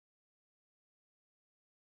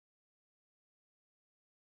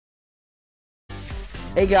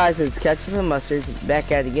Hey guys, it's Ketchup and Mustard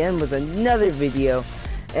back at again with another video,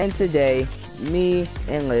 and today me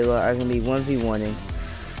and Layla are gonna be 1v1ing.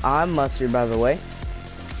 I'm Mustard, by the way.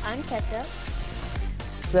 I'm Ketchup.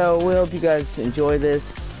 So we hope you guys enjoy this,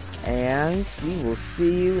 and we will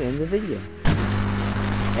see you in the video.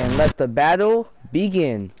 And let the battle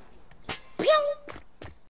begin.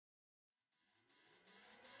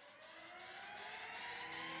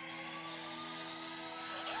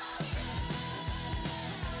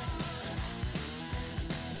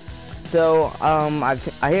 So, I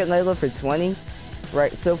hit Layla for 20,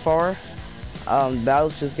 right, so far. The battle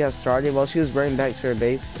just got started while she was running back to her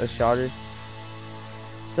base. I shot her.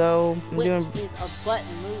 So, Which is a button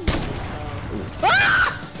move,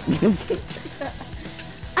 so...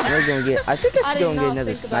 We're gonna get, I think I should go and get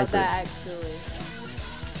another sniper. sniper. That, actually.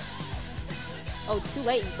 Oh, too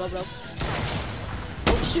late, bro.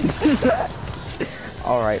 Oh, shoot.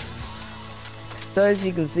 Alright. So, as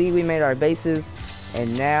you can see, we made our bases.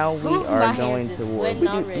 And now we are going to war.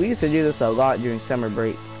 We used to do this a lot during summer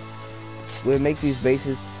break. We would make these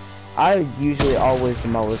bases. I usually always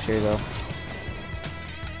demolish here though.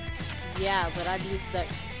 Yeah, but I do that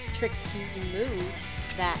tricky move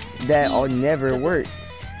that never works.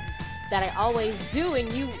 That I always do,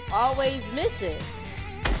 and you always miss it.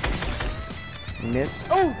 Miss?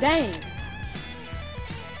 Oh dang!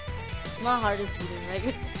 My heart is beating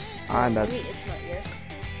like. I'm about. Maybe it's not here.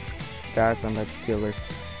 Guys, I'm about to kill her.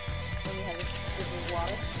 Let me have a sip of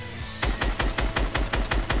water.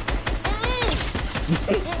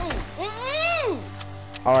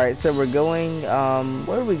 Alright, so we're going,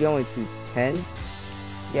 where are we going to? 10?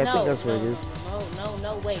 Yeah, I think that's where it is.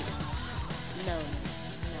 No, wait. No.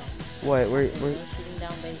 What? We're shooting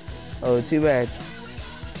down bases. Oh, too bad.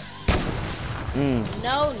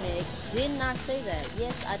 No, Nick. Did not say that.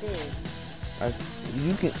 Yes, I did.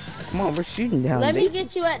 You can, come on, we're shooting down. Let me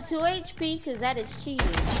get you at 2 HP, cause that is cheating.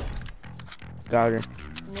 Got her.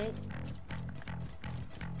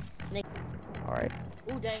 Nick. Alright.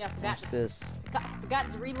 Ooh, dang, I forgot this. I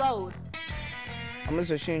forgot to reload. I'm gonna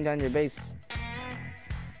start shooting down your base.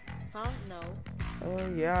 Huh? No. Oh,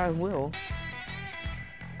 yeah, I will.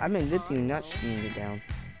 I'm in good team, not shooting it down.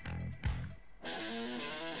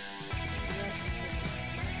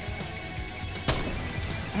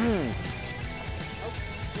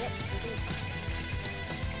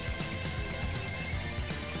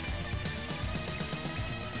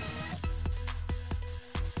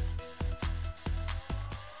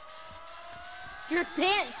 You're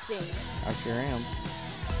dancing! I sure am.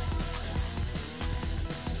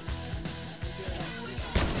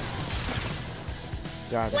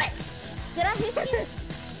 Got it. What? Did I hit you?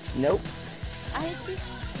 Nope. I hit you?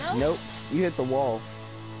 No? Nope. You hit the wall.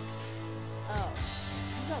 Oh.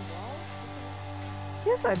 You got walls?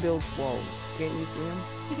 Yes, I build walls. Can't you see them?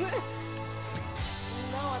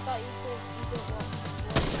 No, I thought you said you built walls.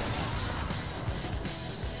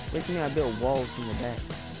 What do you mean I built walls in the back?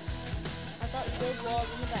 I thought you built walls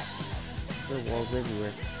in the back. Build walls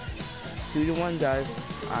everywhere. 2 to 1, guys.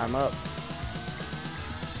 I'm up.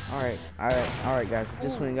 Alright, guys.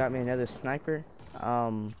 This one got me another sniper.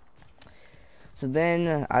 So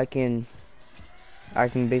then I can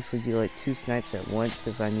basically do like 2 snipes at once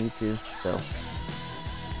if I need to. So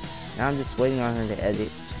now I'm just waiting on her to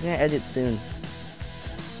edit. She's gonna edit soon.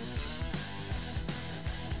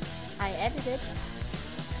 I edited.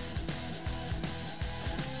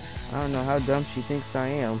 I don't know how dumb she thinks I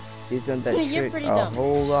am. She's done that You're trick pretty a dumb.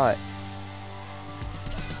 whole lot.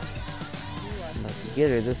 I'm about to get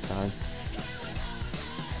her this time.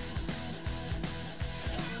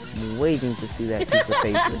 I'm waiting to see that piece of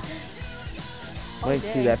paper. Wait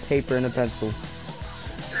to see that paper and a pencil.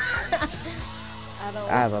 I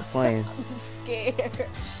have a plan. I'm scared.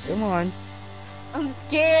 Come on. I'm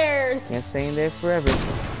scared. Can't stay in there forever.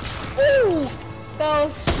 Ooh! That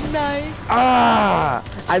was nice. Ah!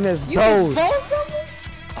 I missed You both. missed both of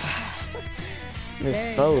them? Missed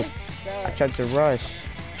Dang, both. I tried to rush.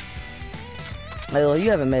 Layla,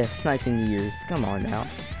 you haven't made a snipe in years. Come on now.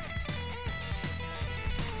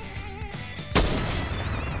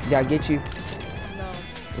 Did I get you? No.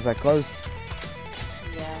 Was I close?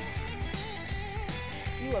 Yeah.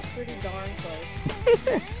 You are pretty darn close.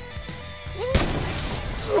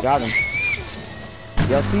 Got him.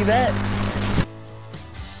 Y'all see that?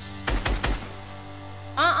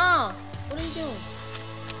 What are you doing?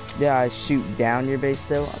 Did I shoot down your base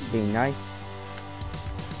though? I'm being nice.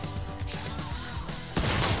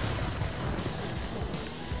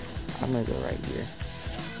 I'm gonna go right here.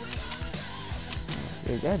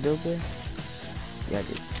 Yeah, did I build there? Yeah, I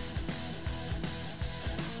did.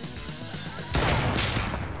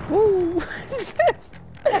 Woo!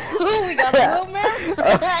 got a little man.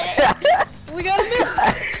 We got a man.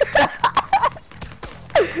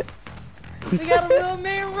 We got a little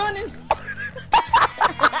man running.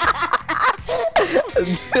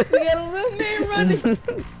 We got a little man running.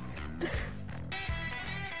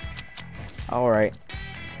 Alright.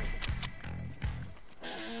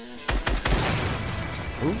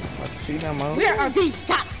 Ooh, let's shoot down my own. Where are these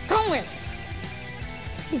shots going?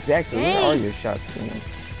 Exactly, where are your shots going?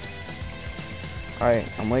 Alright,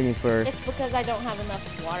 I'm waiting for... It's because I don't have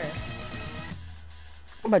enough water.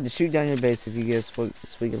 I'm about to shoot down your base if you get a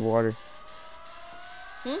swig of water.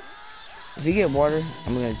 Hmm? If you get water,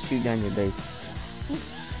 I'm gonna shoot down your base.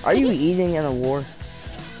 Are you eating in a war?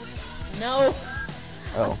 No.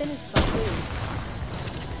 Oh. I finished my food.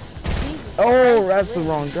 Jesus Oh, Christ, that's the really?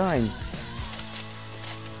 wrong gun.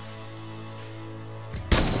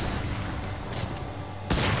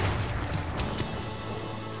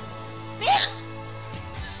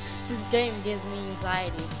 This game gives me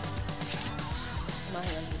anxiety. I'm not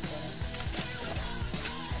gonna understand.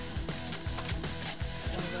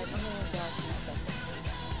 Alright, I'm gonna go out in a second.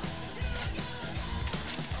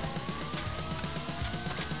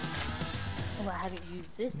 Oh, I haven't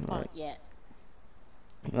used this part yet.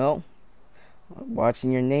 Well, I'm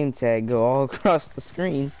watching your name tag go all across the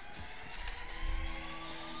screen.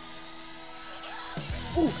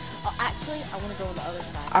 Ooh, actually, I want to go on the other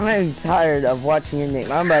side. I'm tired of watching your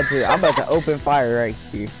name. I'm about to open fire right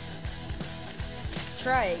here.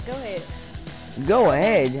 Try it. Go ahead. Go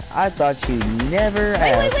ahead. I thought you never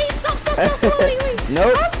asked. Wait, stop, wait.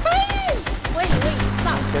 Nope. I was playing. Wait,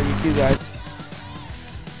 stop. 32 guys.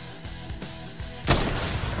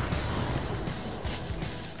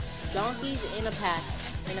 Donkeys in a package.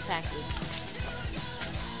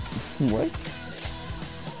 What?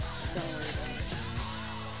 Don't worry about it.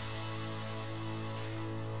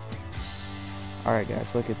 Alright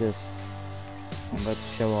guys, look at this. I'm about to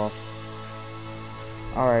show off.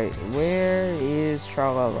 Alright, where is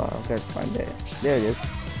Tralala? I've got to find that. There it is.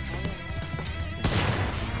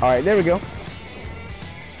 Alright, there we go.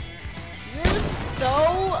 You're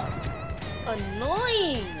so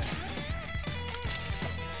annoying.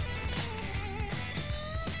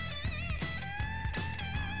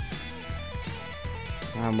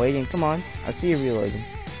 I'm waiting. Come on. I see you reloading.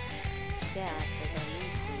 Yeah, because I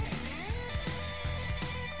need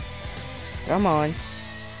to. Come on.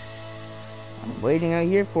 I'm waiting out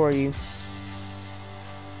here for you.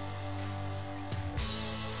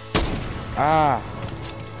 Ah.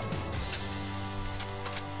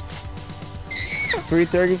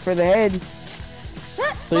 330 for the head.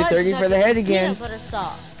 Shut 330 for the head again. Peanut butter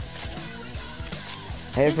sauce.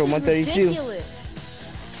 Head This for is 132. ridiculous.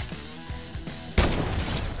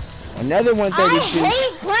 Another 132. I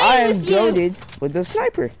hate playing I am with you. goated with the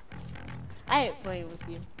sniper. I hate playing with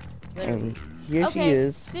you. Literally. And here Okay, she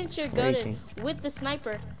is. since you're raging. goated with the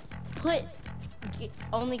sniper,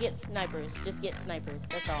 only get snipers. Just get snipers.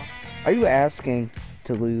 That's all. Are you asking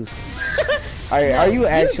to lose? No, are you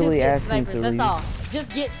just actually get asking snipers. to That's lose? all.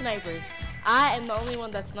 Just get snipers. I am the only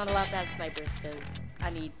one that's not allowed to have snipers because I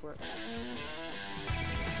need work.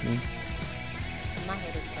 Hmm. My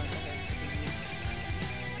head is so big.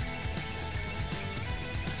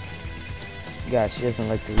 God, she doesn't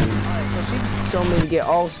like to lose. Alright, so she told me to get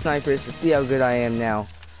all snipers to see how good I am now.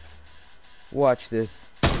 Watch this.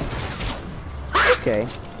 Okay.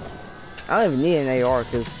 I don't even need an AR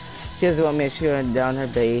because she doesn't want me to shoot down her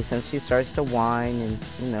base and she starts to whine and,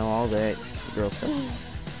 you know, all that girl stuff.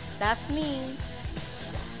 That's me.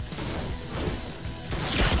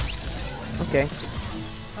 Okay.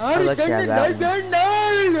 I'll let you have that one.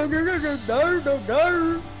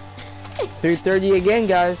 330 again,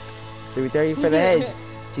 guys. 330 for the head.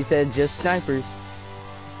 She said just snipers.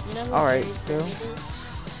 You know who Alright, carries so. for me, dude?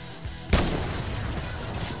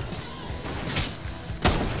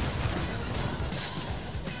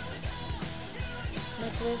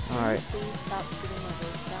 Nicholas, can Alright. you please stop shooting my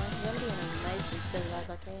base down? I'm being nice and civilized,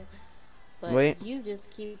 okay? But Wait. you just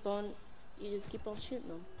keep on shooting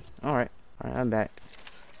them. Alright. Alright, I'm back.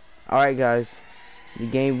 Alright, guys. The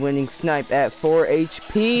game-winning snipe at 4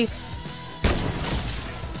 HP.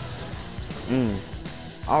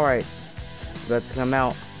 Alright. About to come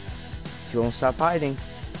out. She won't stop hiding.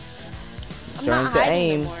 She's I'm starting not to hiding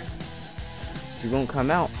aim. anymore. She won't come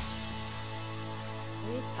out.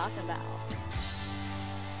 What are you talking about?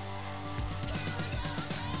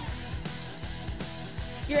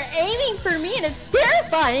 You're aiming for me and it's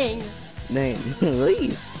terrifying! Then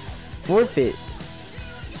leave. Forfeit.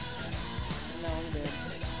 No, I'm good.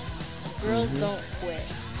 Girls don't quit.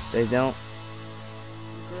 They don't.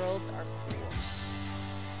 Girls are cool.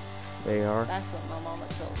 They are. That's what my mama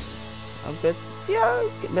told me. I bet, yeah,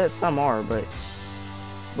 I bet some are, but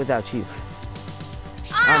without you.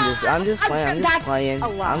 I'm just playing.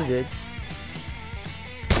 I'm good.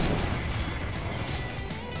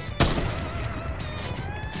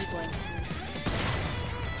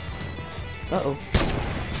 Uh-oh.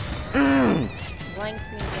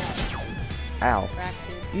 Blanked me again. Ow.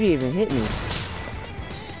 Fractured. You even hit me.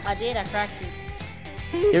 I did, I fractured.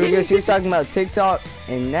 Here we go, she was talking about TikTok,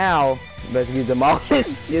 and now, about to get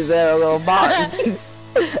demolished. She's at a little box.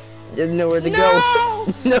 Doesn't know where to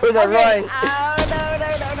go. Nowhere to run. Oh,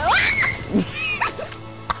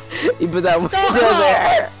 no. You put that window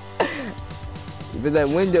there. You put that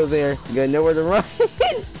window there. You got nowhere to run.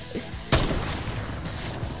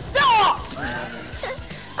 Stop!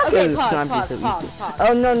 Okay, pause.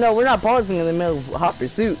 Oh, no, we're not pausing in the middle of hot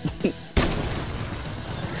pursuit.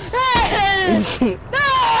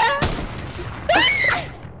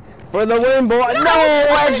 For the win, boy! No,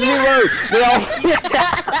 actually,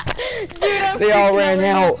 Dude, they all ran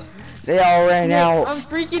out. They all ran out. I'm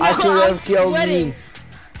freaking out. I could have killed you.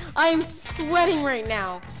 I'm sweating right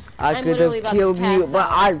now. I could have killed you, but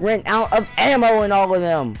I ran out of ammo in all of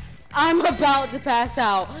them. I'm about to pass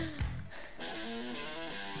out.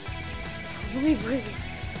 Let me breathe.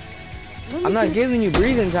 I'm not giving you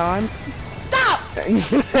breathing time. Stop!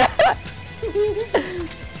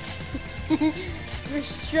 You're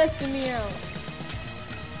stressing me out.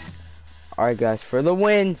 Alright guys, for the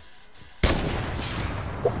win.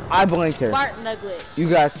 I blinked her. Fart nugget. You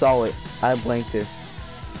guys saw it. I blinked her.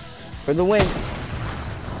 For the win.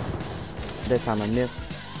 That time I missed.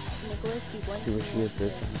 Nicholas, you blinked. See what she is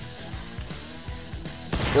this time.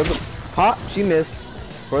 For the pop, she missed.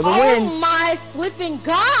 For the win. Oh my flipping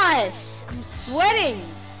gosh! I'm sweating.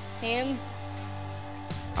 Hands.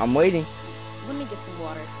 I'm waiting. Let me get some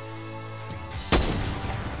water.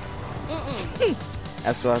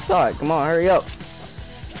 That's what I thought. Come on, hurry up.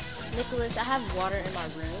 Nicholas, I have water in my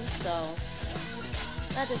room, so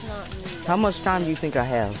that does not mean. How much time do you think I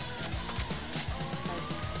have?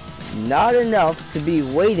 Not enough to be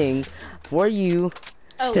waiting for you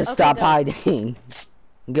to stop hiding.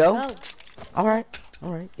 Go? No. Alright,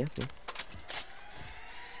 yes.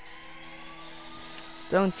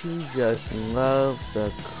 Don't you just love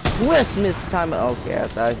the Christmas time? Okay, I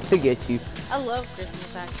thought I'd forget you. I love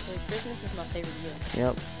Christmas, actually. Christmas is my favorite year.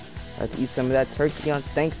 Yep. Let's eat some of that turkey on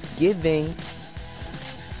Thanksgiving.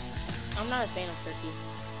 I'm not a fan of turkey.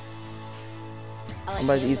 I like I'm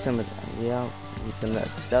about to eat some of that. Yeah, eat some of that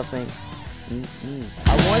stuffing.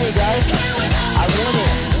 I want it, guys. I want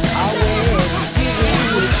it.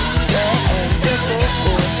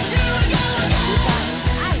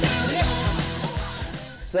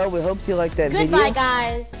 So we hope you liked that video. Goodbye,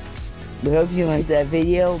 guys. We hope you liked that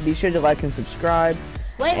video. Be sure to like and subscribe.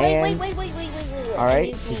 Wait.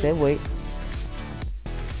 Alright, she said wait.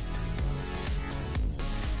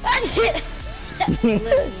 Ah, shit!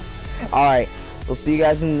 Alright, we'll see you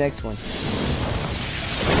guys in the next one.